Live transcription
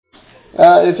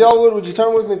If y'all would you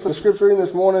turn with me for the scripture reading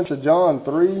this morning to John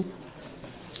 3,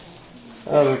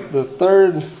 the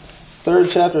third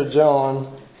chapter of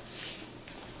John.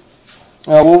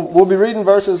 We'll be reading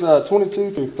verses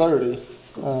 22 through 30.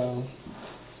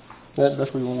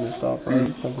 That's where you want me to stop,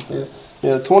 right?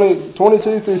 Yeah,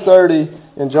 22 through 30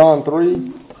 in John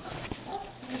 3,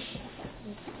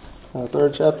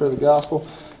 third chapter of the Gospel.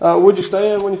 Would you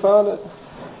stand when you find it?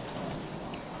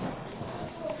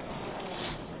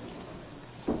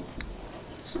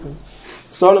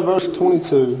 Start at verse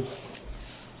 22.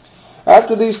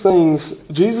 After these things,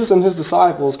 Jesus and his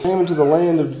disciples came into the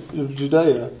land of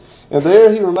Judea, and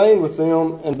there he remained with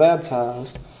them and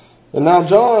baptized. And now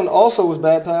John also was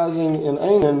baptizing in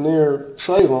Aenon near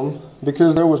Salem,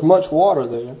 because there was much water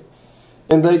there.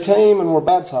 And they came and were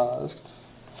baptized,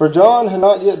 for John had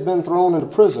not yet been thrown into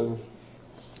prison.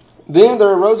 Then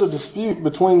there arose a dispute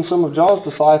between some of John's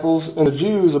disciples and the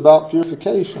Jews about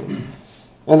purification.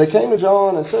 And they came to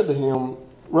John and said to him,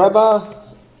 Rabbi,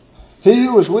 he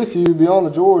who is with you beyond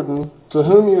the Jordan, to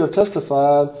whom you have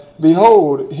testified,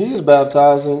 behold, he is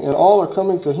baptizing, and all are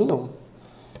coming to him.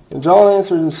 And John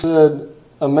answered and said,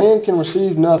 a man can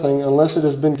receive nothing unless it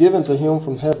has been given to him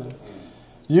from heaven.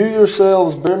 You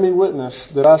yourselves bear me witness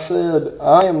that I said,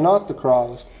 I am not the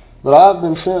Christ, but I have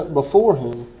been sent before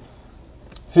him.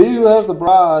 He who has the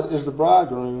bride is the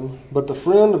bridegroom, but the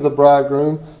friend of the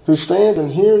bridegroom, who stands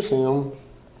and hears him,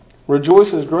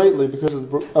 rejoices greatly because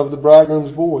of the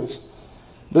bridegroom's voice.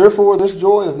 Therefore this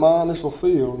joy of mine is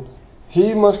fulfilled.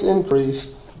 He must increase,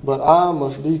 but I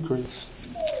must decrease.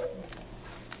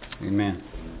 Amen.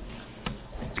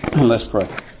 Let's pray.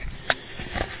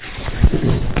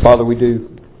 Father, we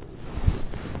do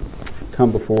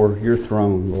come before your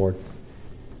throne, Lord.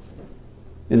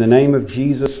 In the name of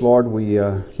Jesus, Lord, we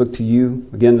look to you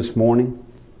again this morning.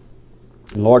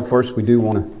 And Lord, first we do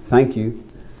want to thank you.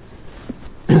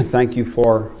 Thank you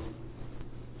for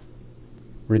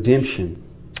redemption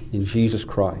in Jesus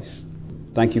Christ.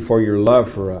 Thank you for your love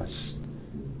for us.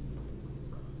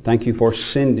 Thank you for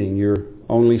sending your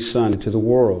only Son into the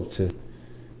world to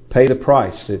pay the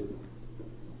price that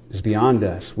is beyond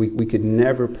us. We could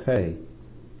never pay.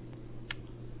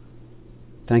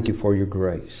 Thank you for your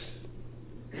grace.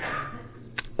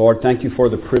 Lord, thank you for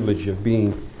the privilege of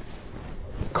being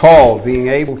called, being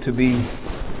able to be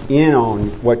in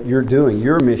on what you're doing,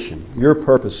 your mission, your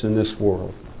purpose in this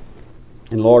world.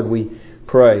 And Lord, we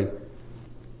pray,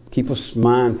 keep us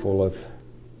mindful of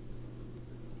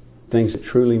things that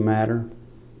truly matter.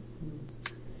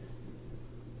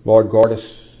 Lord, guard us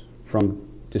from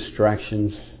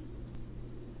distractions,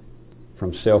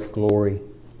 from self-glory.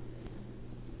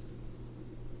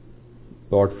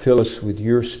 Lord, fill us with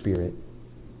your Spirit.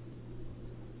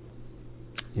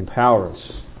 Empower us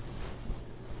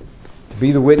to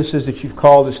be the witnesses that you've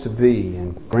called us to be,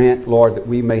 and grant, Lord, that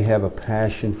we may have a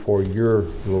passion for your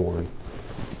glory.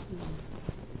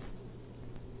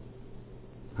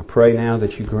 I pray now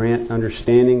that you grant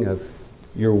understanding of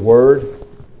your word.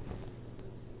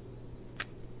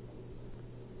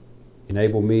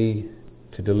 Enable me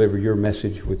to deliver your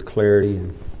message with clarity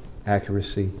and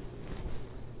accuracy.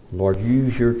 Lord,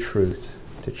 use your truth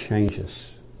to change us.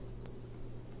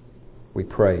 We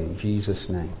pray in Jesus'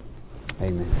 name.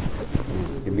 Amen.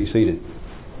 You can be seated.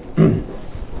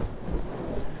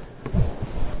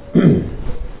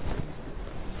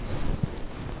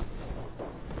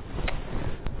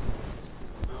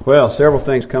 Well, several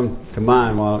things come to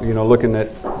mind while looking at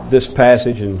this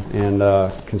passage and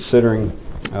considering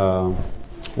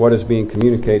what is being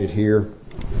communicated here.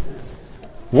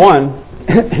 One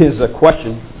is a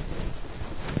question: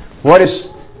 what is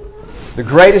the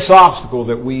greatest obstacle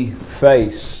that we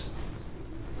face?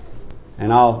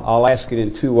 And I'll ask it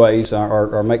in two ways,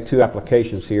 or make two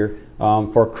applications here.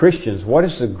 For Christians, what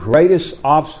is the greatest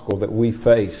obstacle that we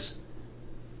face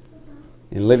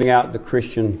in living out the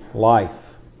Christian life?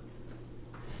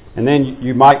 And then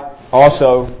you might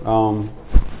also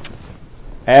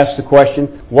ask the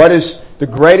question, what is the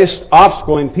greatest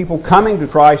obstacle in people coming to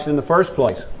Christ in the first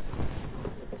place?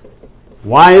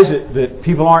 Why is it that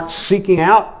people aren't seeking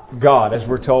out God, as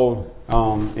we're told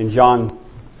in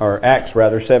Acts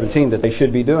 17, that they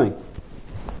should be doing?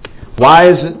 Why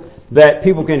is it that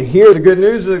people can hear the good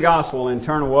news of the gospel and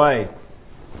turn away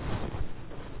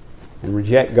and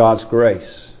reject God's grace?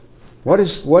 What is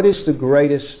the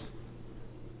greatest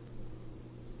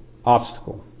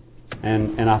obstacle?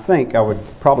 And I think I would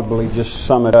probably just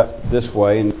sum it up this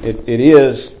way, and it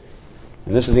is,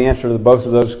 and this is the answer to both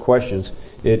of those questions,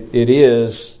 it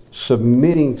is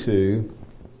submitting to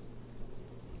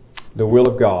the will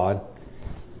of God,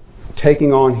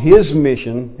 taking on His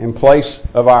mission in place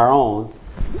of our own,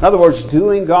 In other words,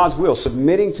 doing God's will,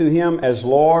 submitting to Him as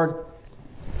Lord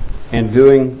and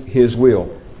doing His will,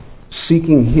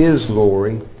 seeking His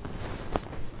glory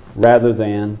rather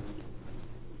than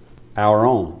our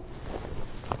own.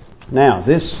 Now,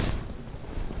 this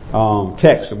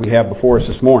text that we have before us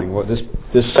this morning,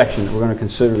 this section that we're going to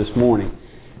consider this morning,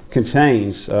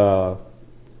 contains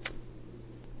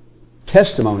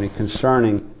testimony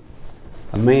concerning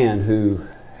a man who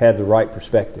had the right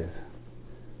perspective.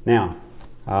 Now,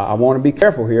 I want to be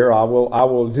careful here. I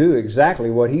will do exactly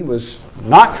what he was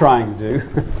not trying to do,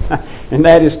 and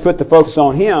that is put the focus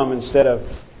on him instead of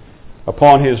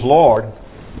upon his Lord.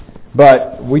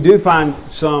 But we do find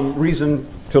some reason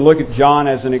to look at John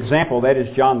as an example, that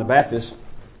is John the Baptist,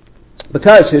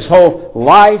 because his whole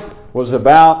life was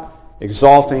about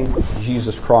exalting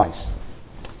Jesus Christ.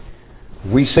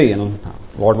 We see, and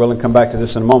Lord willing, come back to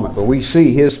this in a moment, but we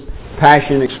see his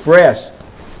passion expressed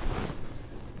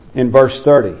in verse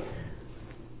 30.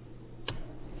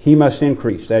 He must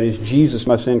increase, that is, Jesus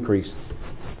must increase.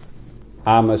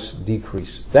 I must decrease.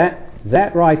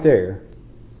 That right there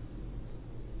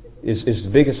is the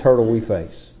biggest hurdle we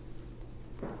face.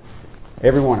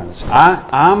 Every one of us.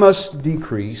 I must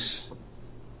decrease.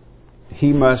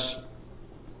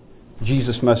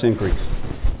 Jesus must increase.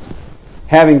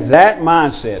 Having that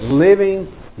mindset,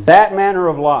 living that manner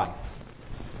of life,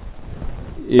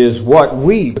 is what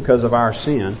we, because of our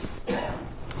sin,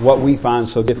 what we find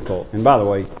so difficult. And by the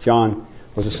way, John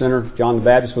was a sinner. John the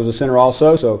Baptist was a sinner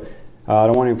also, so I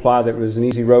don't want to imply that it was an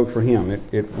easy road for him.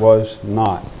 It was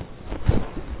not.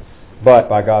 But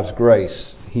by God's grace,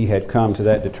 he had come to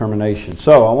that determination.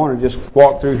 So I want to just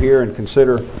walk through here and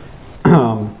consider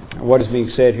what is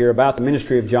being said here about the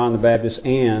ministry of John the Baptist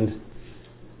and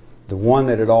the one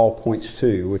that it all points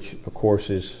to, which of course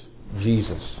is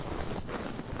Jesus.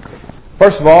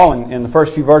 First of all, in the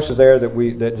first few verses there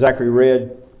that Zachary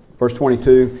read, verse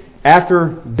 22,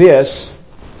 after this,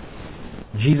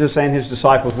 Jesus and his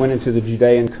disciples went into the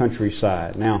Judean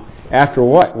countryside. Now, after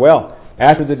what? Well,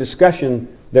 after the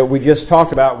discussion that we just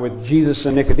talked about with Jesus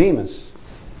and Nicodemus.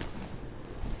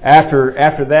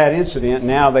 After that incident,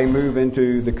 now they move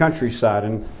into the countryside.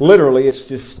 And literally, it's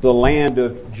just the land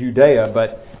of Judea,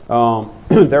 but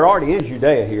they're already in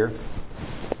Judea here.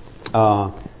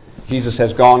 Jesus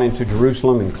has gone into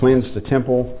Jerusalem and cleansed the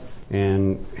temple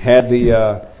and had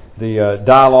the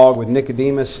dialogue with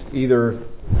Nicodemus, either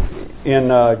in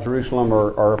Jerusalem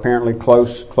or apparently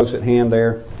close at hand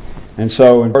there. And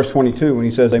so in verse 22, when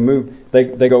he says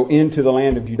they go into the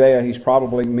land of Judea, he's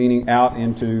probably meaning out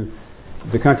into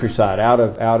the countryside, out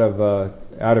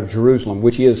of Jerusalem,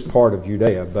 which is part of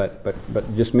Judea, but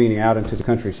just meaning out into the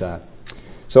countryside.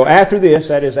 So after this,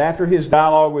 that is after his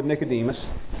dialogue with Nicodemus,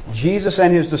 Jesus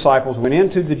and his disciples went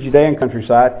into the Judean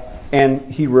countryside,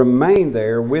 and he remained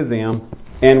there with them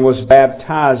and was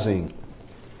baptizing.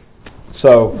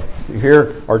 So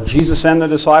here are Jesus and the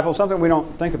disciples, something we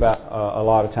don't think about a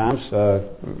lot of times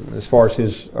as far as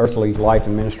his earthly life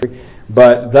and ministry.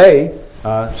 But they,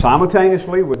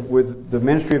 simultaneously with the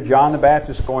ministry of John the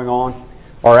Baptist going on,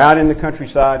 are out in the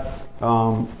countryside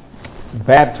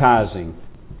baptizing.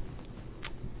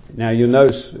 Now you'll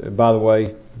notice, by the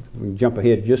way, we can jump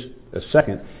ahead just a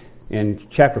second. In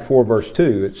chapter 4, verse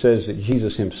 2, it says that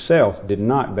Jesus himself did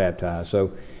not baptize.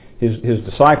 So his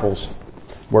disciples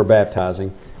were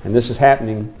baptizing. And this is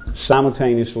happening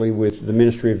simultaneously with the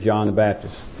ministry of John the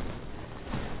Baptist.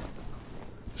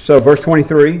 So verse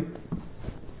 23,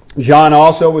 John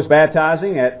also was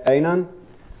baptizing at Aenon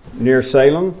near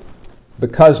Salem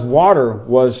because water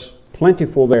was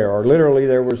plentiful there, or literally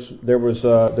there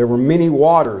were many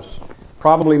waters,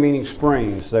 probably meaning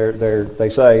springs. They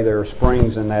say there are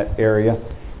springs in that area,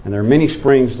 and there are many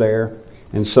springs there.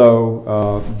 And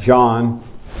so John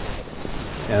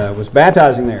was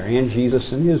baptizing there, and Jesus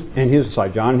and his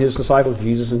disciples. John and his disciples,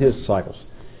 Jesus and his disciples,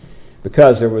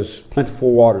 because there was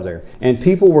plentiful water there, and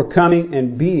people were coming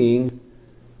and being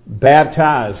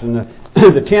baptized. And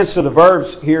the tense of the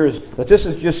verbs here is that this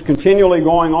is just continually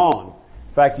going on.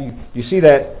 In fact, you see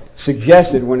that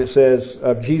suggested when it says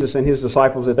of Jesus and his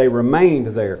disciples that they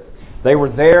remained there. They were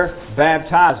there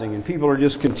baptizing, and people are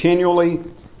just continually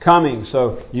coming.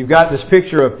 So you've got this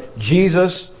picture of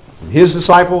Jesus and his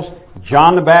disciples,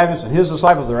 John the Baptist and his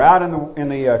disciples. They're out in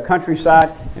the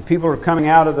countryside, and people are coming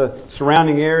out of the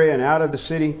surrounding area and out of the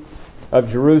city of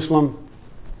Jerusalem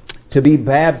to be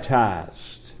baptized.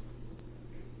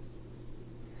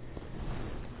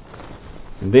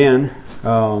 And then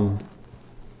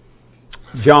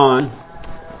John,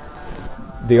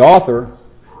 the author,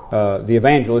 the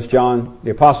evangelist, John,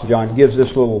 the Apostle John, gives this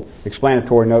little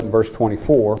explanatory note in verse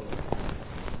 24.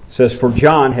 It says, for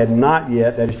John had not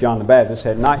yet, that is John the Baptist,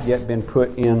 had not yet been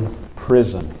put in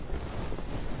prison.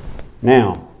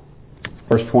 Now,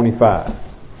 verse 25.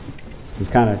 He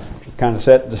kind of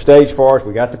set the stage for us.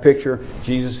 We got the picture.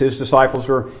 Jesus, his disciples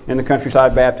are in the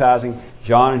countryside baptizing.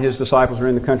 John and his disciples are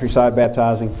in the countryside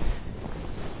baptizing.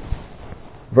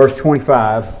 Verse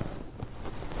 25.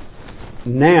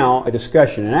 Now, a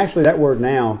discussion. And actually that word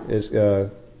now is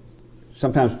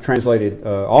sometimes translated,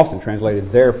 often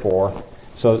translated therefore.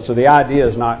 So the idea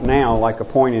is not now like a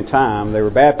point in time. They were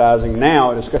baptizing.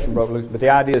 Now a discussion broke loose. But the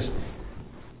idea is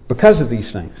because of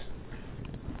these things.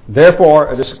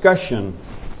 Therefore a discussion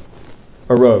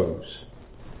arose.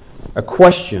 A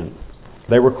question.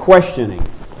 They were questioning.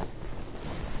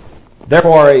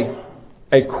 Therefore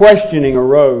a questioning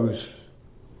arose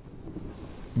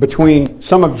between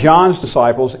some of John's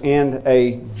disciples and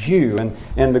a Jew.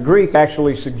 And the Greek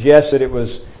actually suggests that it was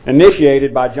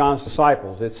initiated by John's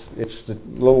disciples. It's the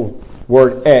little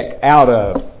word ek, out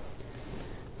of.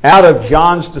 Out of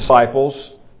John's disciples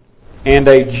and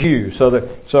a Jew.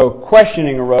 So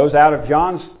questioning arose out of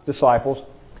John's disciples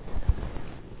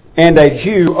and a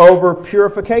Jew over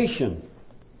purification.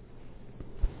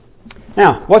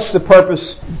 Now, what's the purpose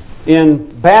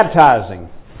in baptizing?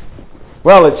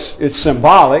 Well, it's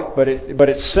symbolic, but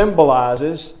it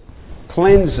symbolizes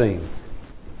cleansing.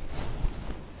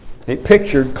 It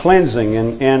pictured cleansing,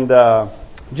 and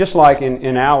just like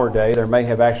in our day, there may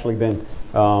have actually been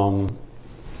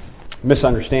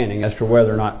misunderstanding as to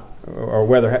whether or not, or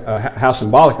whether how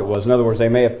symbolic it was. In other words, they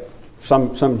may have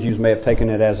some Jews may have taken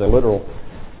it as a literal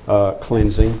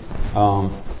cleansing.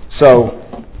 So,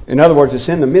 in other words, it's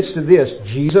in the midst of this,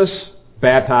 Jesus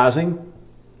baptizing,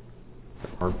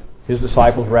 or his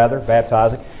disciples rather,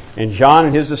 baptizing, and John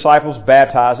and his disciples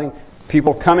baptizing,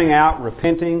 people coming out,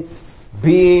 repenting,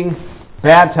 being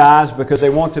baptized because they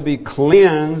want to be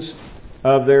cleansed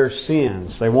of their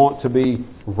sins. They want to be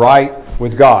right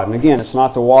with God. And again, it's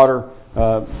not the water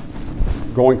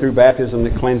going through baptism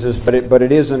that cleanses, but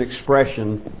it is an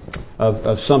expression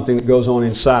of something that goes on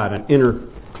inside, an inner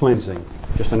cleansing,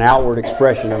 just an outward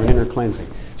expression of an inner cleansing.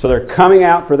 So they're coming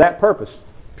out for that purpose,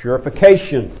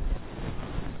 purification.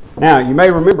 Now, you may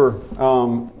remember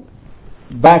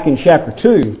back in chapter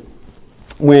 2,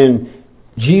 when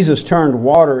Jesus turned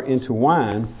water into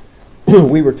wine,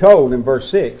 we were told in verse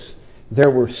 6, there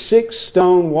were 6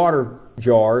 stone water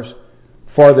jars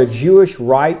for the Jewish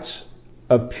rites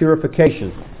of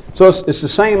purification. So it's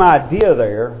the same idea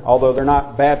there, although they're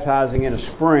not baptizing in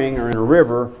a spring or in a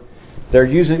river. They're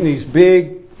using these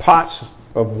big pots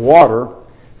of water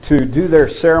to do their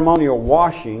ceremonial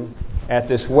washing at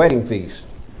this wedding feast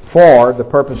for the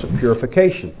purpose of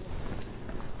purification.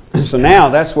 So now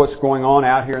that's what's going on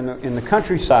out here in the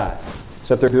countryside.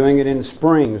 Except they're doing it in the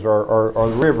springs or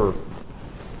the river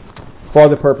for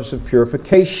the purpose of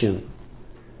purification.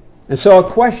 And so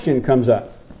a question comes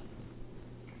up,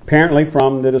 apparently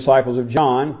from the disciples of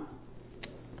John,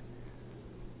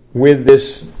 with this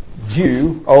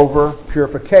Jew over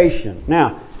purification.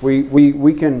 Now, we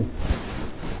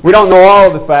don't know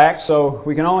all of the facts, so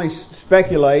we can only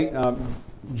speculate,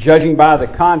 judging by the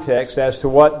context as to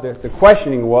what the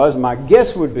questioning was. My guess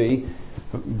would be,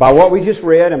 by what we just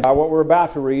read and by what we're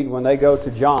about to read when they go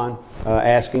to John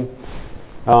asking,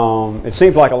 it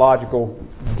seems like a logical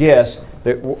guess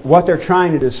that what they're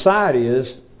trying to decide is,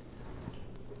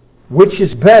 which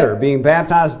is better, being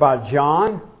baptized by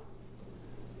John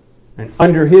and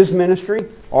under his ministry,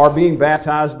 or being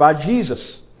baptized by Jesus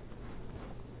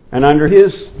and under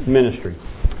his ministry.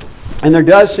 And there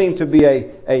does seem to be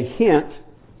a hint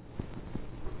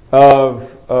of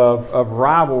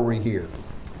rivalry here.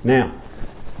 Now,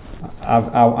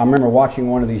 I remember watching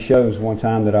one of these shows one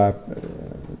time that I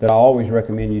always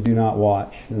recommend you do not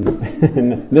watch,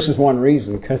 and this is one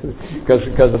reason, because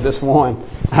of this one.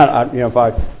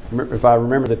 If I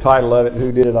remember the title of it and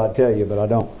who did it, I'd tell you, but I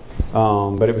don't.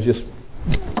 But it was just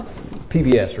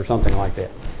PBS or something like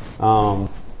that,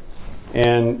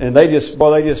 and they just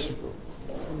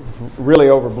really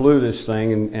overblew this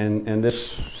thing, and this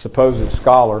supposed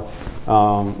scholar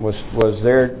was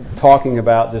there talking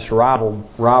about this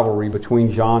rivalry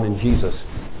between John and Jesus.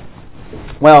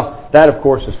 Well, that of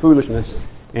course is foolishness,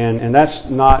 and that's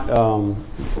not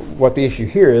what the issue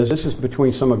here is. This is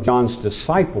between some of John's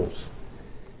disciples,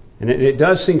 and it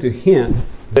does seem to hint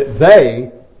that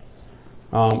they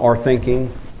are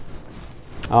thinking,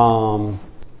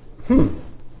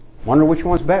 wonder which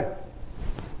one's better.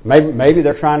 Maybe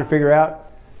they're trying to figure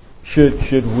out,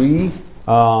 should we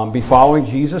be following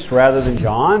Jesus rather than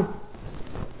John?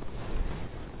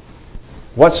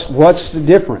 What's the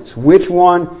difference? Which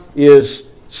one is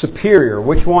superior?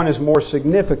 Which one is more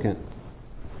significant?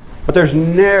 But there's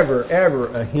never, ever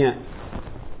a hint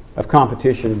of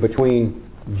competition between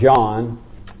John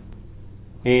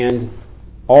and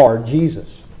or Jesus.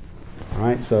 All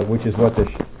right, so which is what this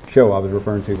show I was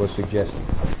referring to was suggesting.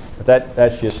 But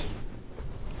that's just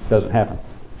doesn't happen.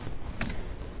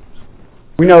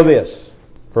 We know this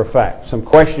for a fact. Some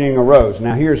questioning arose.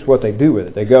 Now here's what they do with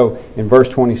it. They go in verse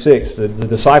 26. The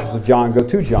disciples of John go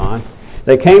to John.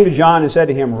 They came to John and said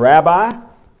to him, Rabbi,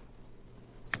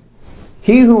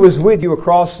 he who was with you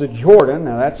across the Jordan,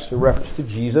 now that's a reference to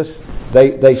Jesus.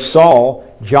 They saw,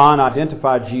 John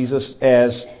identified Jesus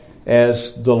as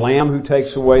the Lamb who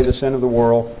takes away the sin of the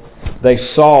world. They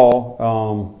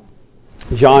saw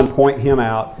John point him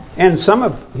out. And some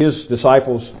of his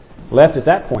disciples left at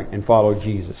that point and followed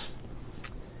Jesus.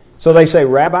 So they say,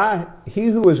 Rabbi, he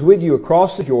who was with you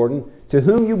across the Jordan, to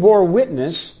whom you bore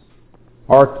witness,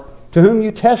 or to whom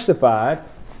you testified,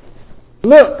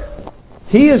 look,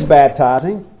 he is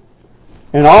baptizing,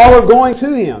 and all are going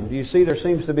to him. Do you see there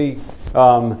seems to be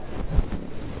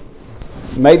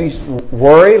maybe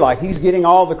worry, like he's getting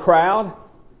all the crowd,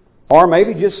 or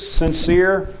maybe just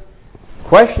sincere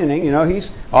questioning.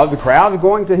 The crowd is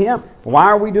going to him. Why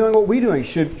are we doing what we're doing?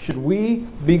 Should we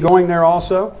be going there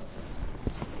also?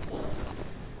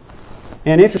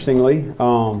 And interestingly,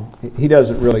 he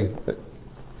doesn't really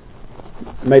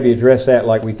maybe address that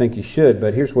like we think he should,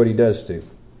 but here's what he does do.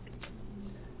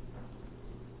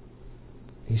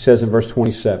 He says in verse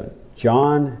 27,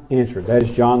 John answered, that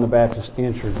is John the Baptist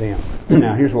answered them.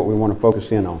 Now here's what we want to focus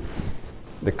in on.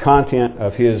 The content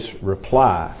of his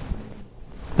reply.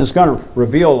 It's going to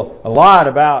reveal a lot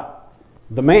about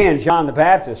the man, John the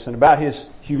Baptist, and about his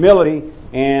humility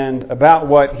and about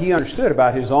what he understood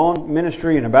about his own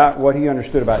ministry and about what he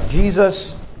understood about Jesus.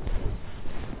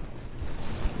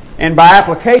 And by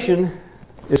application,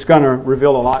 it's going to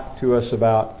reveal a lot to us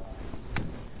about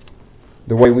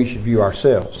the way we should view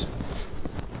ourselves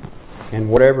and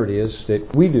whatever it is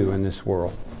that we do in this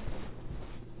world.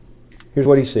 Here's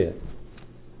what he said.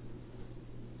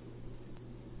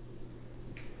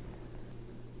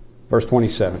 Verse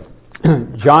 27.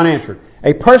 John answered,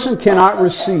 a person cannot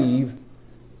receive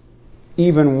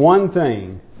even one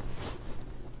thing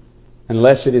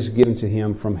unless it is given to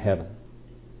him from heaven.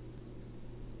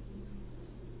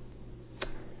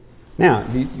 Now,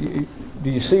 do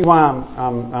you see why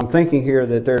I'm thinking here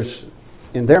that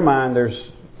in their mind, there's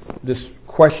this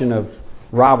question of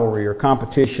rivalry or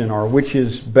competition or which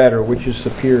is better, which is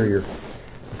superior,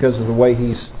 because of the way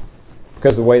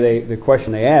the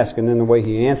question they ask and then the way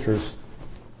he answers.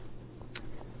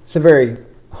 It's a very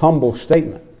humble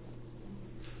statement.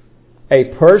 A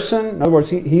person, in other words,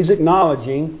 he's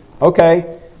acknowledging,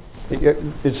 okay,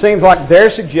 it seems like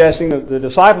they're suggesting, the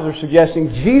disciples are suggesting,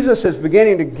 Jesus is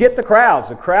beginning to get the crowds.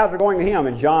 The crowds are going to him.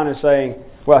 And John is saying,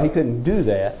 well, he couldn't do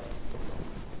that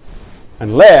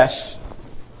unless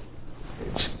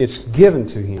it's given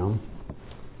to him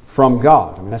from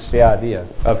God. I mean, that's the idea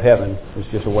of heaven. It's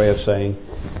just a way of saying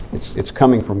it's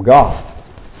coming from God.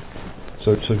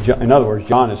 So in other words,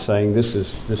 John is saying this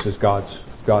is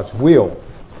God's will.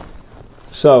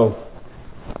 So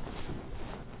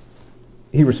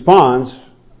he responds,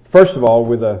 first of all,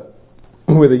 with a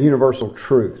universal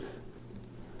truth.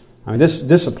 I mean,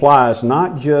 this applies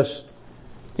not just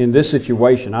in this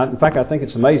situation. In fact, I think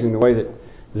it's amazing the way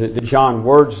that John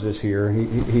words this here.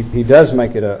 He does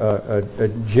make it a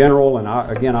general, and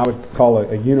I would call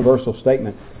it a universal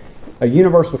statement, a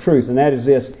universal truth, and that is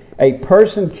this: a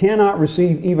person cannot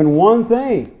receive even one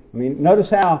thing. I mean, notice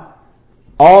how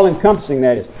all-encompassing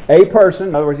that is. A person,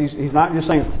 in other words, he's not just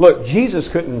saying, look, Jesus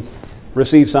couldn't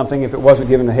receive something if it wasn't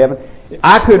given to heaven.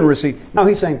 I couldn't receive. No,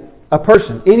 he's saying a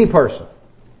person, any person,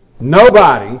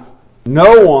 nobody,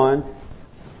 no one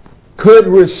could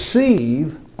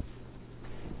receive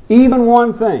even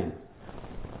one thing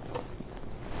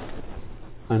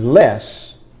unless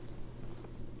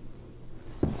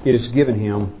it is given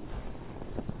him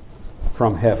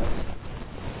from heaven.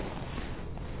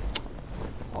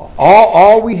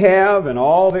 All we have and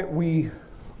all that we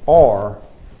are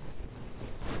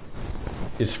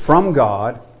is from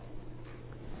God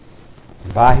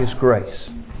by His grace.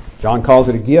 John calls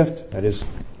it a gift. That is,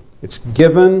 it's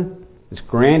given, it's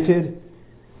granted,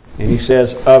 and he says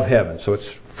of heaven. So it's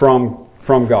from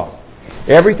God.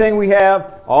 Everything we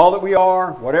have, all that we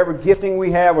are, whatever gifting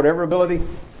we have, whatever ability,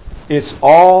 it's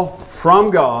all from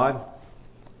God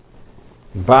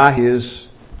by His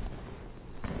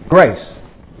grace.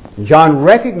 And John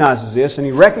recognizes this, and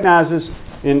he recognizes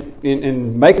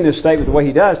in making this statement the way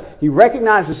he does, he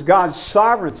recognizes God's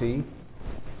sovereignty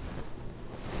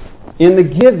in the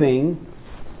giving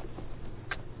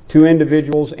to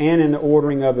individuals and in the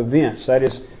ordering of events. That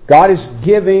is, God is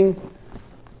giving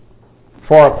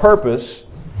for a purpose,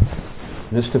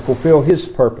 and it's to fulfill His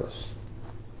purpose.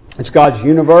 It's God's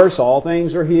universe. All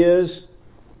things are His.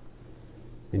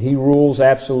 And He rules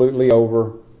absolutely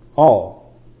over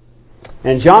all.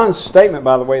 And John's statement,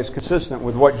 by the way, is consistent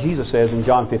with what Jesus says in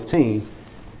John 15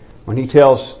 when He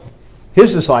tells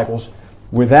His disciples,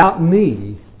 without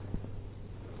me,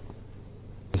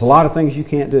 there's a lot of things you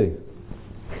can't do.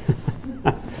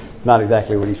 Not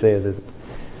exactly what He says, is it?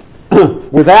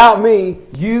 Without me,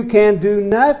 you can do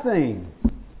nothing.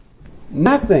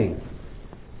 Nothing.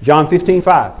 John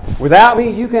 15:5. Without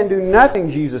me, you can do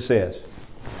nothing, Jesus says.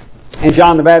 And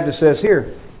John the Baptist says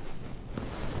here,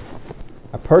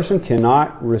 a person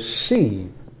cannot receive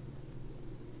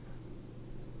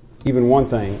even one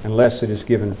thing unless it is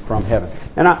given from heaven.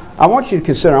 And I want you to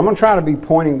consider, I'm going to try to be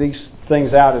pointing these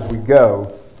things out as we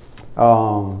go.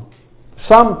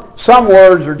 Some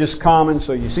words are just common,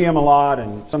 so you see them a lot,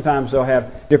 and sometimes they'll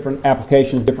have different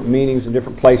applications, different meanings in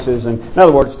different places. And in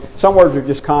other words, some words are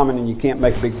just common and you can't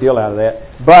make a big deal out of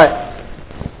that. But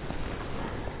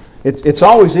it's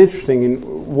always interesting, in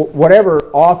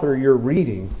whatever author you're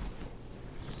reading,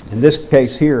 in this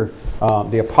case here,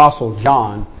 the Apostle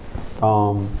John,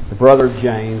 the brother of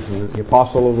James, and the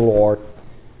Apostle of the Lord,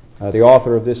 the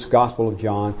author of this Gospel of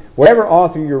John, whatever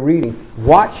author you're reading,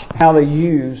 watch how they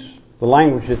use the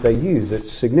language that they use.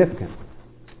 It's significant.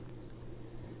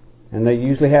 And they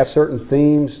usually have certain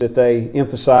themes that they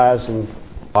emphasize, and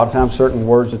a lot of times certain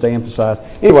words that they emphasize.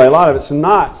 Anyway, a lot of it's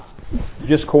not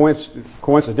just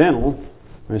coincidental.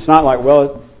 And it's not like,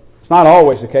 well, it's not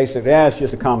always the case that it's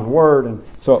just a common word, and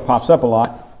so it pops up a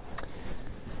lot.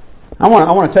 I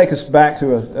want to take us back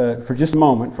to for just a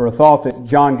moment for a thought that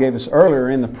John gave us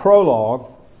earlier in the prologue,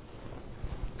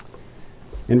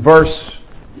 in verse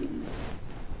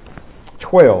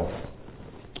 12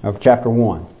 of chapter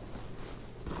 1.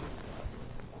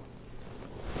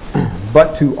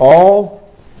 But to all,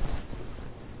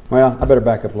 well, I better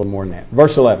back up a little more than that.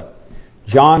 Verse 11.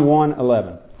 John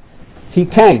 1:11. He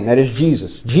came, that is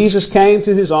Jesus. Jesus came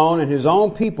to His own, and His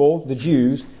own people, the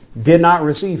Jews, did not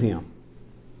receive Him.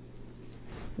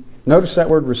 Notice that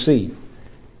word receive.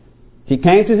 He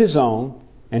came to His own,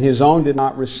 and His own did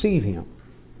not receive Him.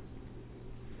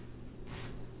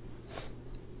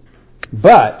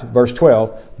 But, verse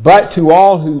 12, but to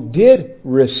all who did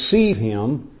receive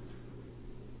Him,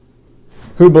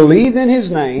 who believed in His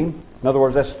name, in other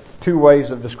words, that's two ways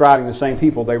of describing the same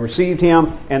people. They received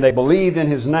Him and they believed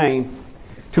in His name.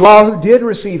 To all who did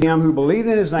receive Him, who believed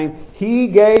in His name, He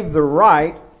gave the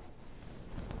right.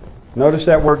 Notice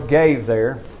that word gave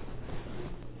there.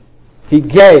 He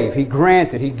gave, He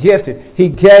granted, He gifted, He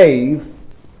gave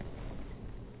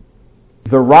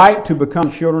the right to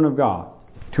become children of God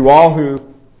to all who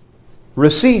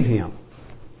receive Him.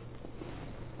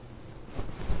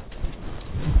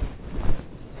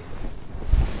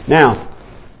 Now,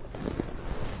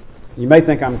 you may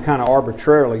think I'm kind of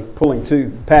arbitrarily pulling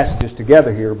two passages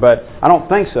together here, but I don't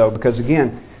think so, because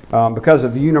again, because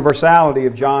of the universality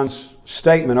of John's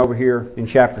statement over here in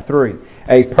chapter 3.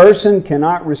 A person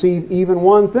cannot receive even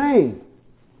one thing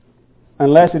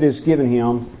unless it is given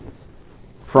him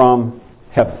from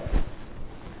heaven.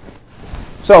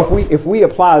 So if we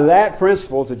apply that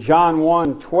principle to John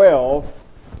 1:12,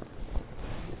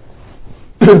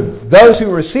 those who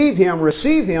received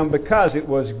Him because it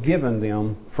was given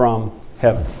them from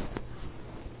heaven.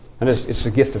 And it's a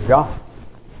gift of God.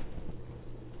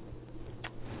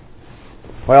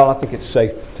 Well, I think it's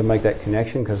safe to make that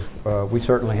connection, because we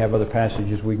certainly have other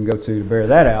passages we can go to bear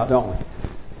that out, don't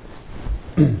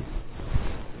we?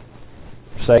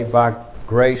 Saved by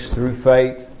grace through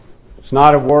faith. It's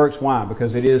not of works. Why?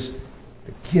 Because it is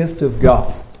the gift of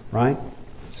God, right?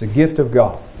 It's a gift of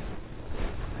God.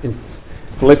 In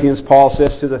Philippians, Paul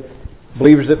says to the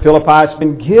believers at Philippi, it's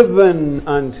been given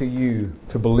unto you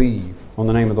to believe on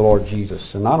the name of the Lord Jesus.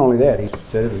 And not only that, he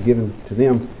said it was given to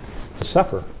them to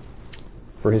suffer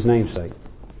for His name's sake.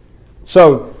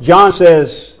 So, John says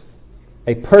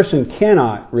a person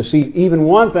cannot receive even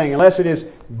one thing unless it is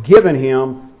given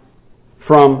him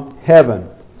from heaven.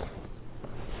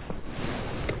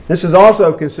 This is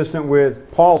also consistent with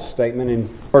Paul's statement in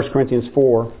 1 Corinthians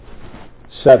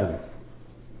 4:7.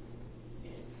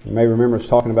 You may remember us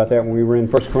talking about that when we were in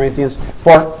 1 Corinthians.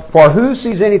 For who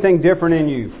sees anything different in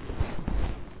you?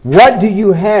 What do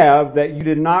you have that you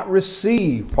did not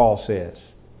receive, Paul says.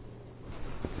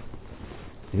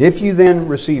 And if you then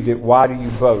received it, why do you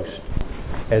boast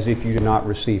as if you did not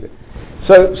receive it?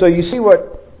 So you see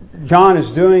what John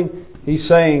is doing? He's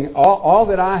saying, all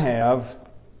that I have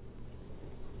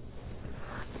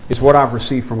is what I've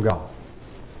received from God.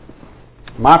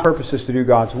 My purpose is to do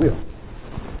God's will.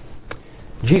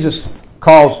 Jesus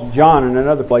calls John in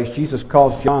another place, Jesus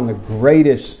calls John the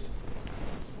greatest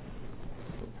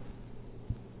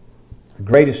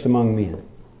among men.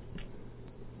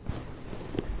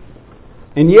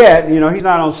 And yet, he's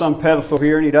not on some pedestal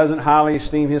here and he doesn't highly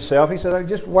esteem himself. He said,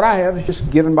 just what I have is just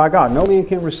given by God. No man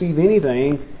can receive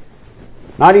anything,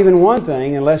 not even one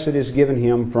thing, unless it is given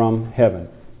him from heaven.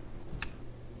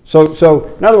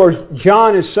 So in other words,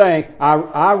 John is saying,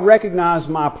 I recognize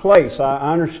my place.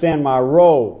 I understand my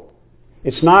role.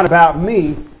 It's not about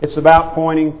me. It's about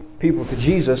pointing people to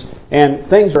Jesus. And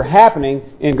things are happening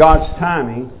in God's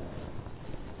timing.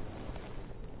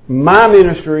 My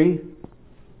ministry,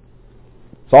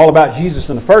 it's all about Jesus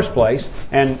in the first place.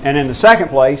 And in the second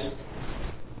place,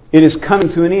 it is coming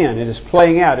to an end. It is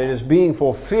playing out. It is being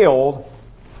fulfilled.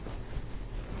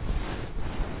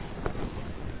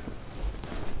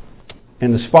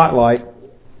 And the spotlight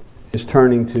is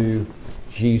turning to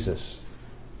Jesus.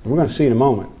 We're going to see in a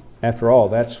moment. After all,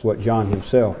 that's what John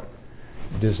himself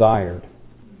desired.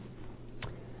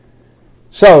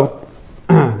 So,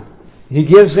 he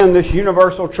gives them this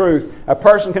universal truth. A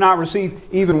person cannot receive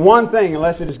even one thing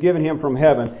unless it is given him from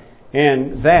heaven.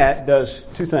 And that does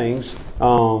two things.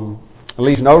 It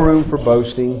leaves no room for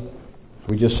boasting.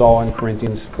 We just saw in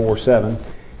Corinthians 4:7.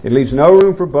 It leaves no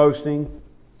room for boasting.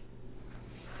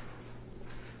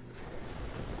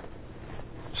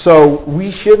 So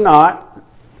we should not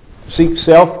seek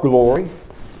self-glory.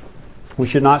 We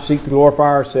should not seek to glorify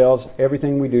ourselves.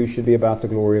 Everything we do should be about the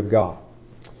glory of God.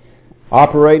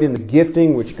 Operate in the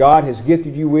gifting which God has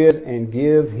gifted you with and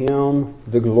give Him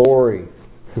the glory.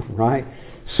 Right?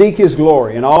 Seek His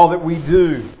glory in all that we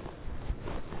do.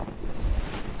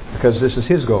 Because this is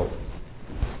His goal.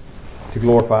 To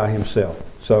glorify Himself.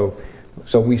 So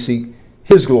we seek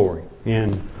His glory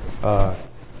in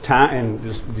time and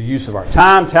just the use of our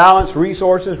time, talents,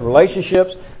 resources,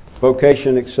 relationships,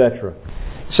 vocation, etc.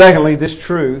 Secondly, this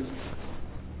truth,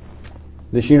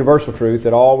 this universal truth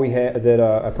that all we have, that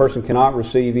a person cannot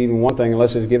receive even one thing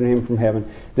unless it is given him from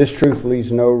heaven. This truth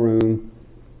leaves no room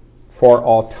for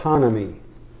autonomy.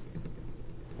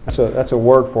 That's a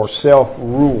word for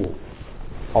self-rule.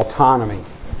 Autonomy.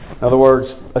 In other words,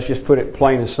 let's just put it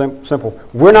plain and simple.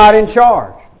 We're not in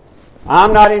charge.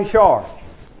 I'm not in charge.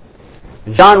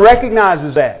 And John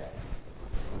recognizes that.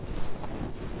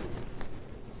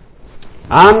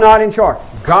 I'm not in charge.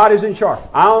 God is in charge.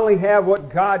 I only have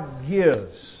what God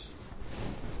gives.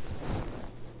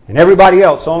 And everybody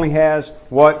else only has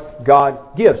what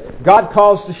God gives. God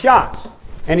calls the shots.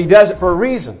 And He does it for a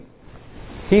reason.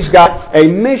 He's got a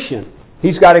mission.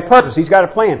 He's got a purpose. He's got a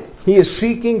plan. He is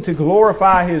seeking to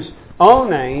glorify His own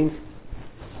name.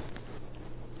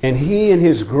 And He, in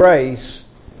His grace,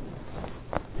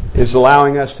 is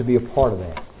allowing us to be a part of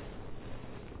that.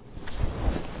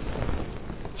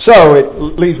 So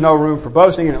it leaves no room for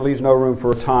boasting and it leaves no room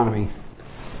for autonomy.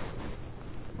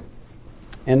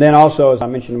 And then also, as I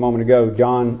mentioned a moment ago,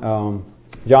 John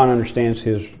understands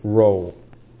his role.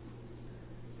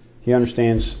 He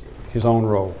understands his own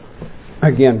role.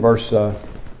 Again, verse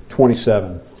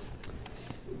 27.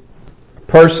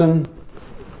 A person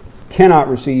cannot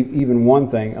receive even one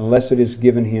thing unless it is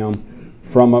given him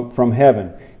from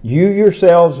heaven. You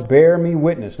yourselves bear me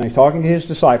witness. Now he's talking to his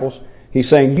disciples. He's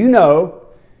saying,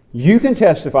 you can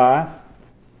testify,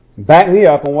 back me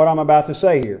up on what I'm about to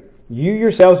say here. You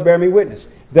yourselves bear me witness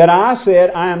that I said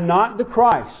I am not the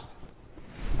Christ.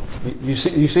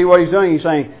 You see what he's doing? He's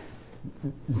saying,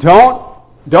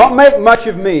 don't make much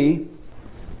of me.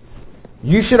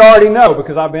 You should already know,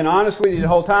 because I've been honest with you the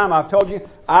whole time. I've told you,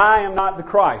 I am not the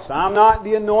Christ. I'm not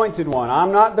the anointed one.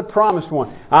 I'm not the promised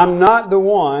one. I'm not the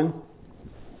one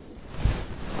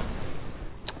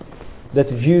that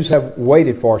the Jews have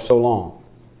waited for so long.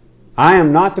 I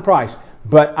am not the Christ,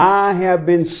 but I have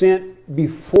been sent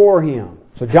before Him.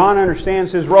 So John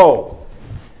understands his role.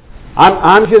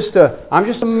 I'm just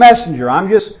a messenger. I'm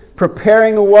just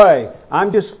preparing the way.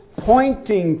 I'm just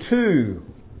pointing to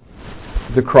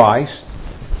the Christ,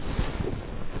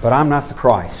 but I'm not the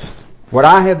Christ. What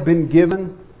I have been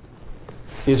given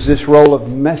is this role of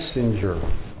messenger.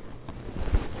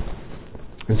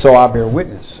 And so I bear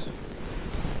witness.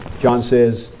 John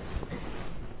says,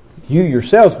 you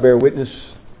yourselves bear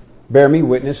me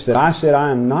witness that I said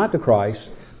I am not the Christ,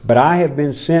 but I have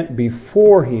been sent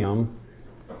before Him.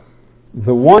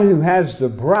 The one who has the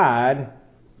bride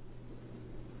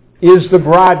is the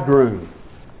bridegroom.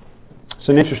 It's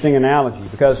an interesting analogy,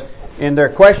 because in their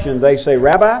question they say,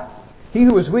 Rabbi, he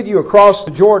who was with you across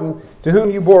the Jordan, to whom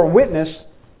you bore witness,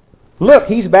 look,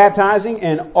 he's baptizing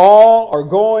and all are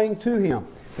going to him.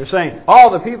 They're saying, all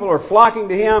the people are flocking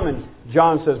to him, and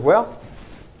John says, well,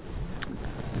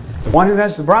 the one who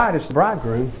has the bride is the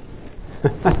bridegroom.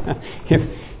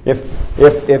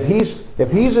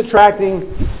 if he's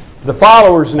attracting the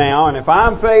followers now, and if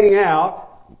I'm fading out,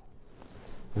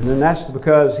 and then that's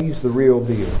because he's the real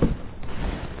deal.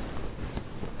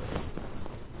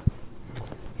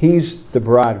 He's the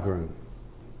bridegroom.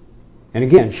 And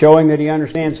again, showing that he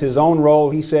understands his own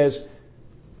role, he says,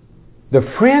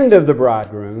 the friend of the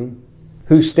bridegroom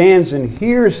who stands and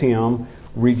hears him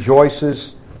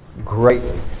rejoices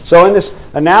greatly. So in this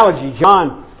analogy,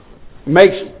 John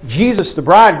makes Jesus the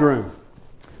bridegroom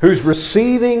who's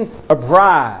receiving a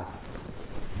bride.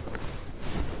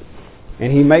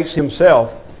 And he makes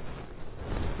himself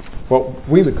what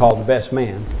we would call the best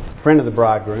man, friend of the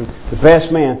bridegroom, the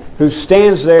best man who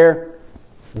stands there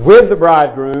with the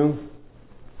bridegroom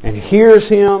and hears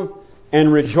him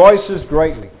and rejoices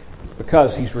greatly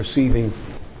because he's receiving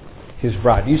his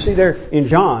bride. You see there in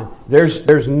John,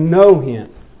 there's no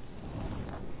hint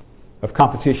of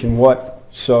competition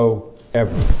whatsoever.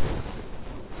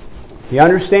 He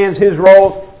understands his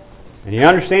role, and he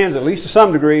understands, at least to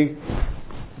some degree,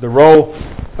 the role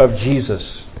of Jesus.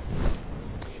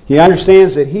 He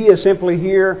understands that he is simply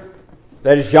here,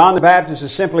 that is, John the Baptist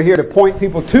is simply here to point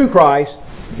people to Christ.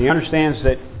 He understands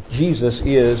that Jesus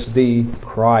is the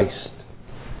Christ.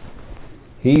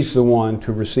 He's the one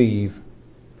to receive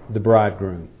the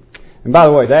bridegroom. And by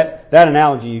the way, that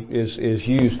analogy is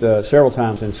used several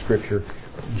times in Scripture.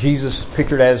 Jesus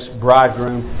pictured as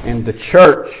bridegroom, and the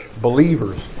church,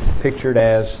 believers, pictured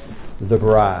as the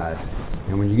bride.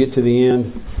 And when you get to the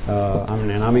end,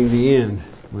 I mean the end,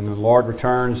 when the Lord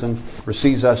returns and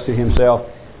receives us to Himself,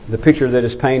 the picture that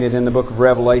is painted in the book of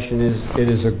Revelation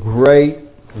is a great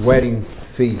wedding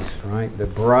feast, right? The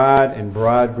bride and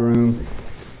bridegroom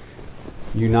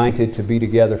united to be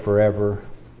together forever,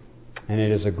 and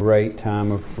it is a great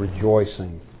time of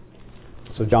rejoicing.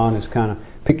 So John is kind of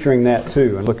picturing that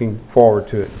too and looking forward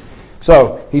to it.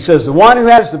 So he says, the one who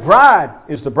has the bride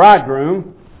is the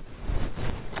bridegroom.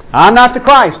 I'm not the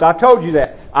Christ. I've told you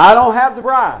that. I don't have the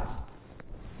bride.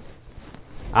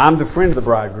 I'm the friend of the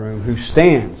bridegroom who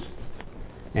stands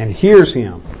and hears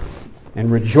him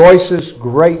and rejoices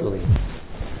greatly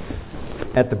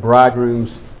at the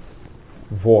bridegroom's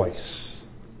voice.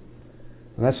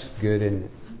 Well, that's good, isn't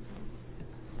it?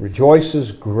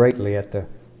 Rejoices greatly at the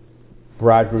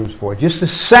bridegroom's voice. Just the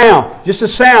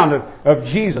sound of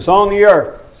Jesus on the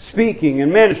earth speaking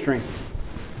and ministering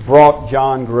brought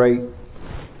John great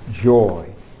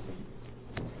joy.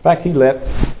 In fact, he leapt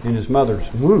in his mother's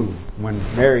womb when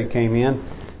Mary came in,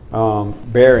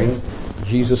 bearing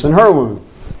Jesus in her womb.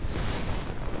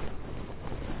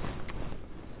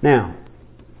 Now,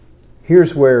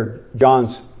 here's where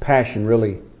John's passion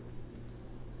really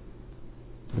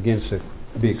begins to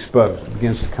be exposed,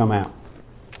 begins to come out.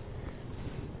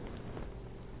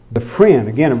 The friend,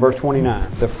 again in verse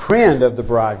 29, the friend of the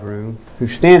bridegroom who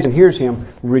stands and hears him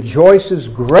rejoices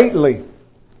greatly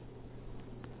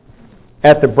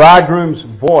at the bridegroom's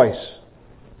voice.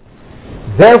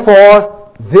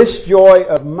 Therefore, this joy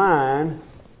of mine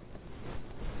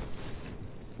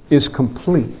is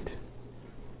complete.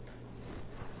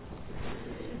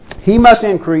 He must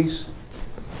increase,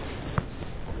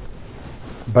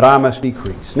 but I must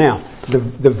decrease. Now,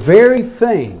 the very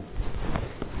thing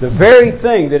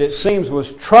that it seems was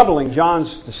troubling John's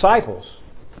disciples,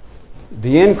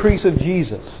 the increase of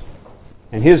Jesus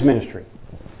and His ministry,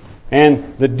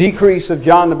 and the decrease of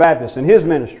John the Baptist and his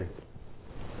ministry.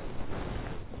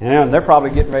 And they're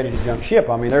probably getting ready to jump ship.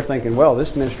 I mean, they're thinking, well, this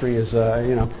ministry is,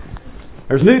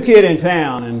 there's a new kid in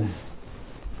town, and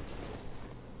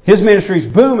his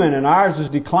ministry's booming, and ours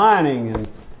is declining, and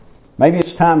maybe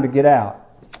it's time to get out.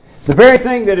 The very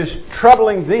thing that is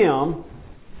troubling them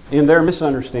in their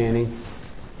misunderstanding,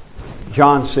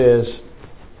 John says,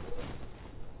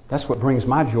 that's what brings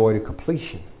my joy to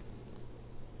completion.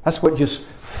 That's what just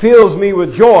fills me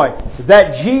with joy,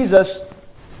 that Jesus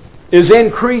is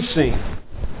increasing.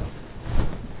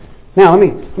 Now,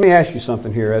 let me ask you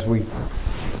something here as we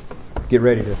get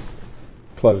ready to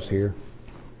close here.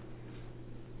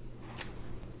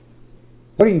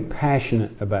 What are you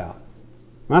passionate about?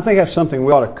 And I think that's something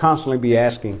we ought to constantly be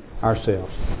asking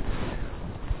ourselves.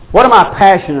 What am I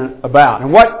passionate about?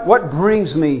 And what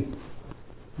brings me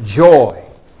joy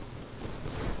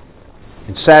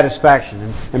and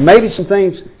satisfaction? And maybe some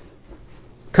things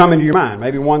come into your mind.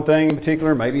 Maybe one thing in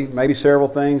particular, maybe several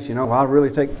things. Well, I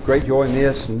really take great joy in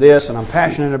this, and I'm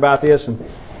passionate about this.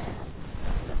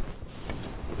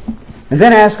 And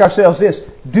then ask ourselves this: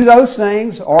 do those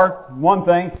things, or one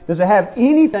thing, does it have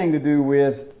anything to do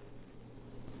with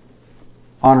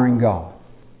honoring God.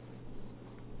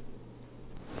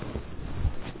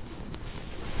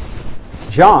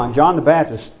 John the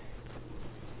Baptist,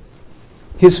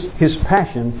 his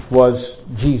passion was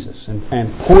Jesus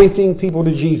and pointing people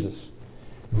to Jesus,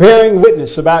 bearing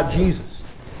witness about Jesus.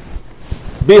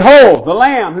 Behold, the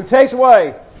Lamb who takes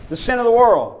away the sin of the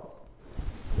world.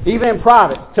 Even in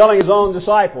private, telling his own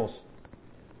disciples,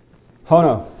 oh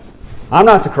no, I'm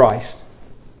not the Christ.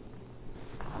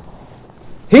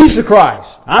 He's the Christ.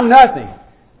 I'm nothing.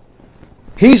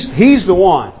 He's the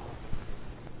one.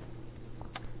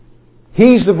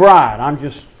 He's the bride. I'm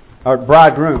just a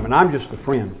bridegroom, and I'm just the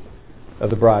friend of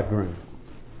the bridegroom.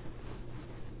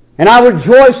 And I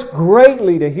rejoice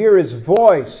greatly to hear his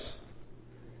voice.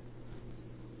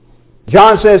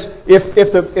 John says,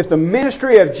 if the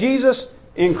ministry of Jesus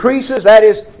increases, that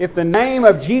is, if the name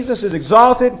of Jesus is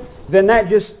exalted, then that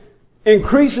just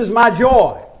increases my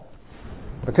joy.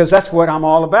 Because that's what I'm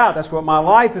all about. That's what my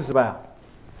life is about.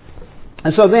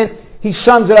 And so then he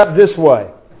sums it up this way.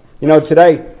 You know,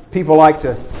 today people like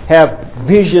to have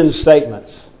vision statements.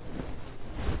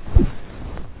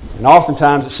 And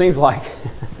oftentimes it seems like,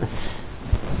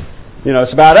 you know,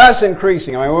 it's about us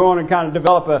increasing. I mean, we want to kind of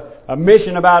develop a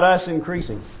mission about us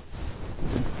increasing.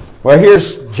 Well,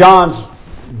 here's John's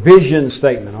vision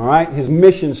statement, all right? His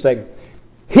mission statement.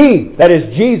 He, that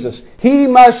is Jesus, He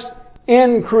must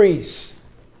increase.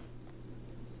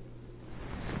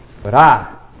 But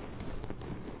I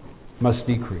must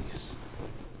decrease.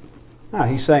 Now,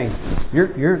 he's saying,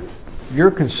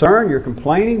 you're concerned, you're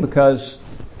complaining because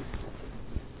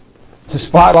the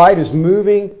spotlight is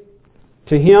moving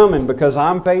to Him and because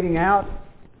I'm fading out?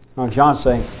 No, John's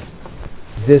saying,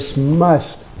 this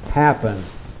must happen.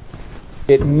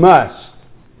 It must.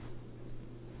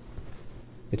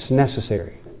 It's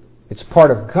necessary. It's part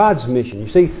of God's mission.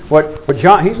 You see,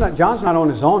 John's not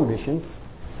on his own mission.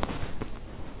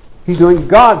 He's doing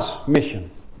God's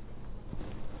mission.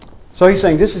 So he's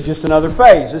saying this is just another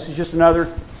phase. This is just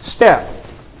another step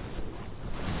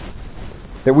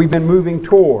that we've been moving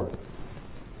toward.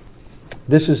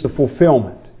 This is the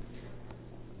fulfillment.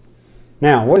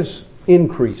 Now, what is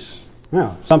increase?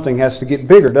 Now, something has to get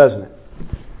bigger, doesn't it?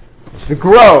 It's to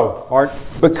grow or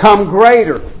become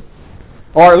greater,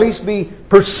 or at least be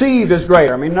perceived as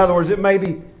greater. I mean, in other words, it may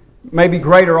be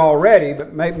greater already,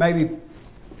 but maybe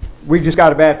we've just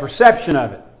got a bad perception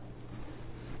of it.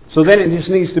 So then it just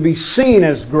needs to be seen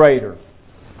as greater,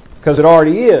 because it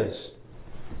already is.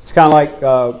 It's kind of like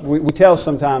we tell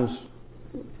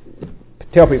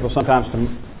people sometimes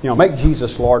to make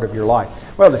Jesus Lord of your life.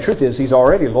 Well, the truth is He's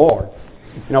already Lord.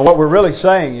 What we're really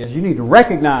saying is you need to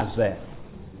recognize that.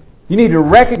 You need to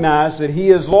recognize that He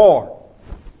is Lord.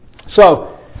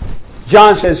 So,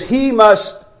 John says He must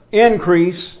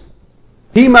increase,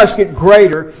 He must get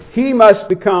greater, He must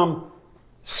become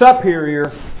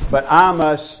superior, but I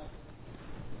must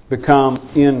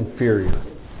become inferior.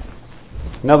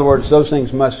 In other words, those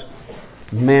things must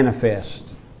manifest.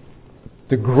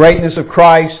 The greatness of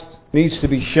Christ needs to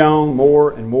be shown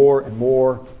more and more and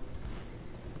more.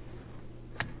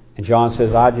 And John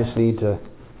says, I just need to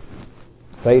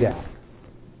fade out.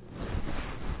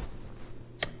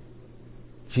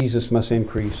 Jesus must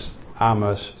increase. I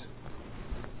must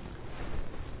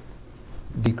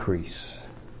decrease.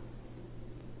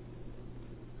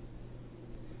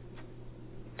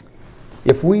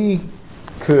 If we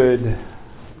could,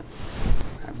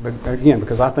 again,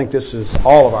 because I think this is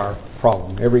all of our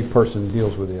problem. Every person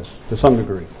deals with this to some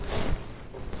degree.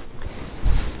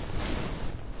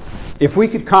 If we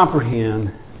could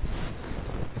comprehend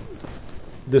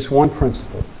this one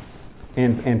principle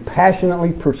and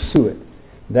passionately pursue it,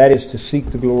 that is to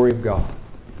seek the glory of God,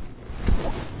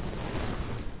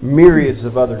 myriads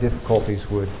of other difficulties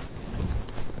would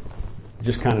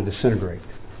just kind of disintegrate.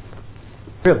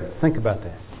 Really, think about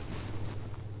that.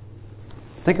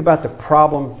 Think about the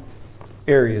problem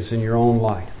areas in your own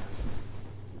life.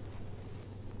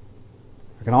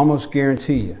 I can almost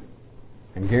guarantee you,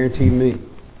 and guarantee me,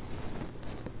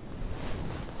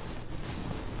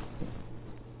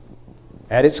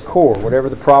 at its core, whatever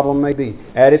the problem may be,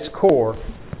 at its core,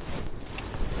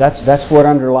 that's what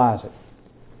underlies it.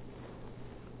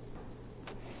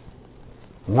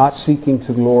 I'm not seeking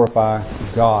to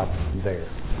glorify God there.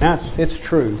 Now, it's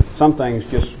true. Some things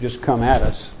just come at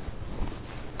us.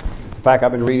 In fact,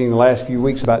 I've been reading the last few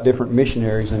weeks about different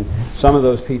missionaries, and some of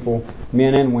those people,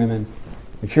 men and women,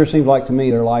 it sure seems like to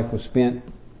me their life was spent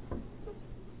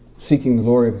seeking the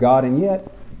glory of God, and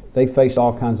yet they faced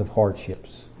all kinds of hardships.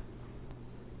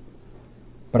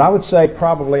 But I would say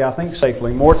probably, I think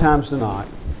safely, more times than not,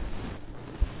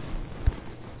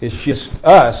 it's just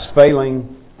us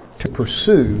failing to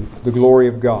pursue the glory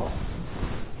of God.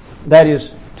 That is,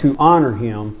 to honor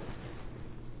Him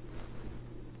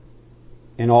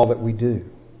in all that we do.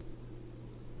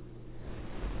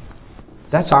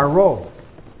 That's our role.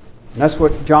 And that's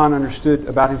what John understood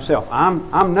about himself.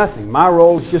 I'm nothing. My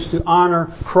role is just to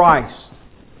honor Christ.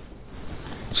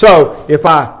 So, if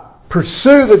I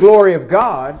pursue the glory of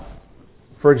God,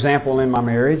 for example, in my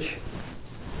marriage,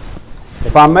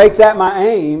 if I make that my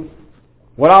aim,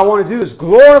 what I want to do is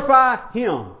glorify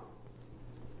Him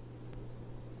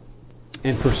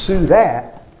and pursue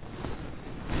that,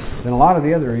 then a lot of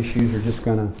the other issues are just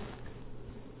going to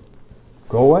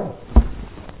go away.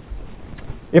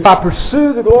 If I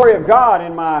pursue the glory of God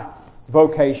in my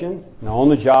vocation, on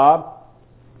the job,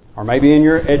 or maybe in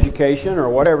your education, or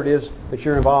whatever it is that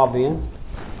you're involved in,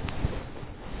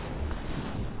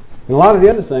 and a lot of the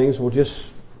other things will just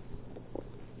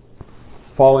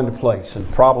fall into place and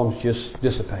problems just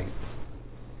dissipate.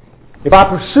 If I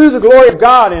pursue the glory of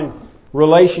God in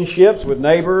relationships with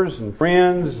neighbors and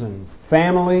friends and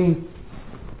family,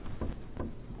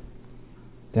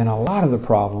 then a lot of the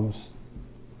problems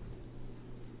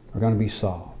are going to be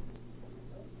solved.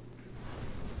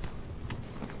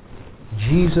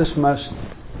 Jesus must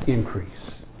increase.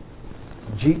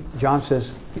 John says,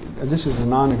 this is a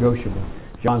non-negotiable.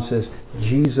 John says,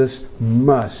 Jesus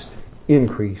must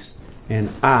increase and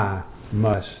I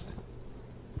must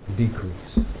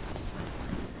decrease.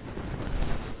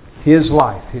 His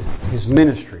life, his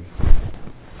ministry,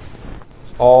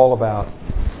 is all about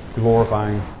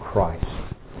glorifying Christ.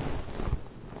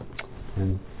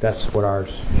 And that's what ours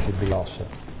should be also.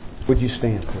 Would you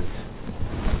stand, please?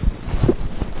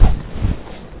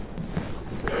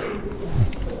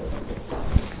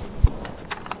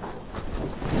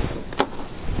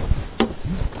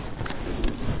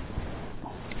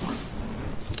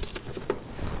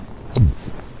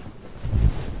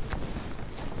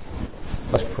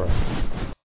 Let's pray.